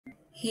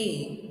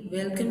Hey,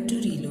 welcome to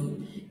Reelo.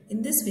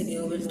 In this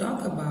video, we'll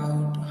talk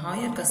about how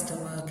your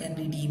customer can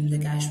redeem the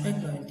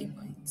cashback loyalty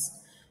points.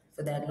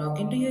 For that, log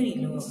into your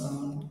Reelo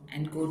account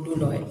and go to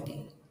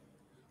Loyalty.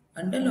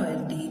 Under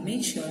Loyalty,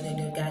 make sure that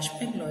your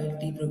cashback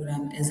loyalty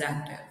program is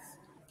active.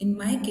 In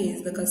my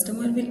case, the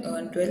customer will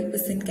earn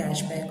 12%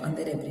 cashback on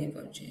their every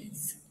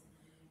purchase.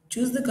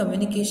 Choose the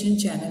communication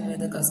channel where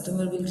the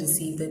customer will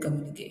receive the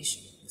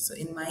communication. So,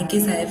 in my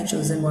case, I have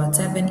chosen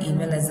WhatsApp and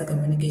email as the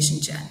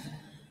communication channel.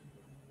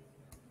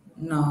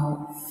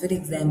 Now, for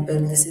example,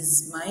 this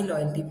is my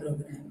loyalty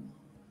program.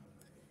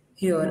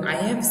 Here, I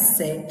have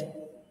set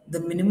the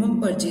minimum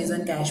purchase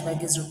on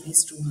cashback is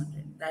rupees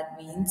 200. That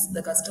means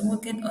the customer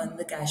can earn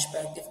the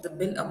cashback if the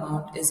bill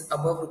amount is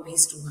above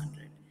rupees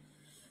 200.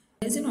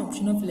 There is an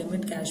option of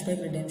limit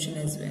cashback redemption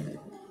as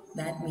well.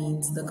 That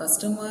means the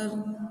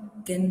customer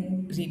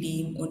can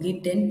redeem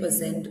only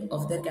 10%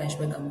 of their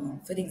cashback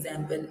amount. For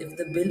example, if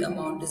the bill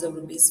amount is of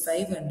rupees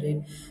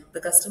 500,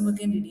 the customer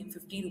can redeem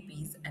 50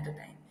 rupees at a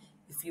time.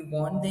 If you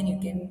want, then you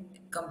can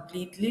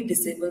completely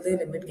disable the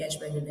limit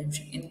cashback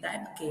redemption. In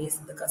that case,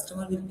 the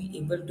customer will be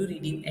able to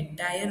redeem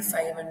entire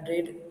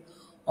 500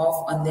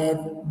 off on their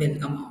bill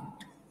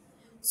amount.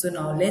 So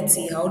now let's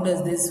see how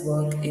does this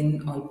work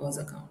in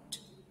ALLPOS account.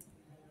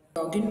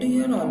 Log into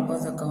your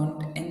ALLPOS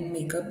account and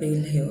make a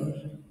bill here.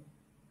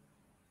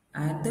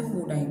 Add the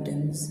food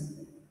items.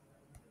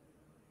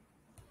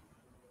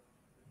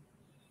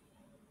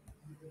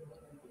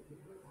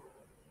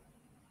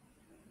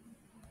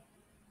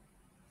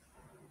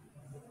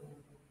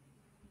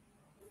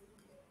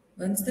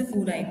 Once the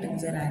food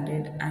items are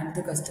added, add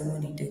the customer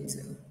details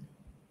here.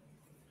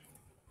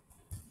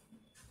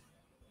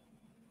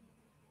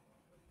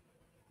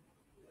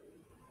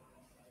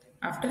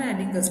 After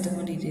adding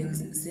customer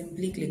details,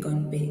 simply click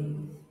on Pay.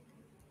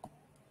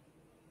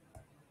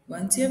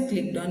 Once you have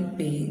clicked on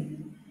Pay,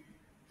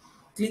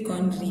 click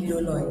on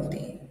Reelo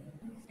Loyalty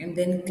and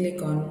then click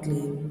on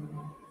Claim.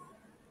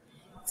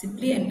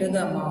 Simply enter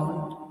the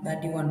amount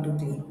that you want to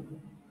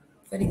claim.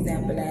 For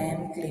example, I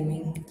am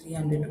claiming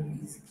 300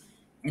 rupees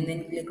and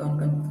then click on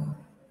Confirm.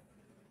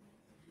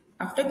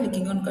 After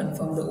clicking on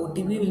confirm, the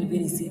OTP will be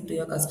received to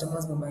your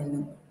customer's mobile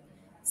number.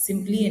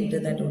 Simply enter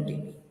that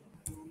OTP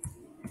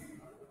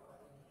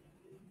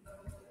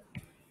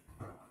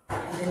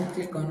and then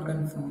click on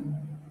confirm.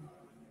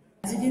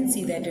 As you can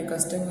see that your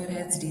customer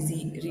has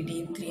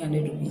redeemed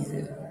 300 rupees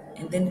here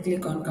and then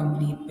click on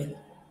complete bill.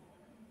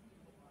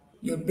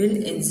 Your bill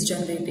is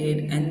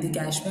generated and the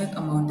cashback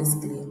amount is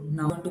claimed.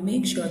 Now to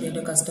make sure that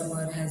your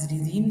customer has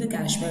redeemed the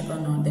cashback or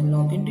not, then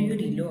log into your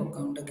Reelo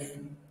account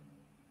again.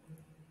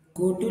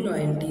 Go to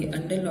loyalty.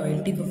 Under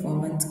loyalty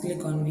performance,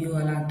 click on view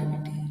all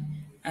activity.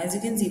 As you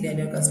can see that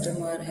your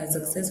customer has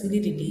successfully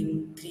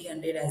redeemed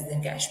 300 as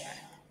their cashback.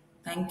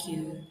 Thank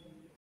you.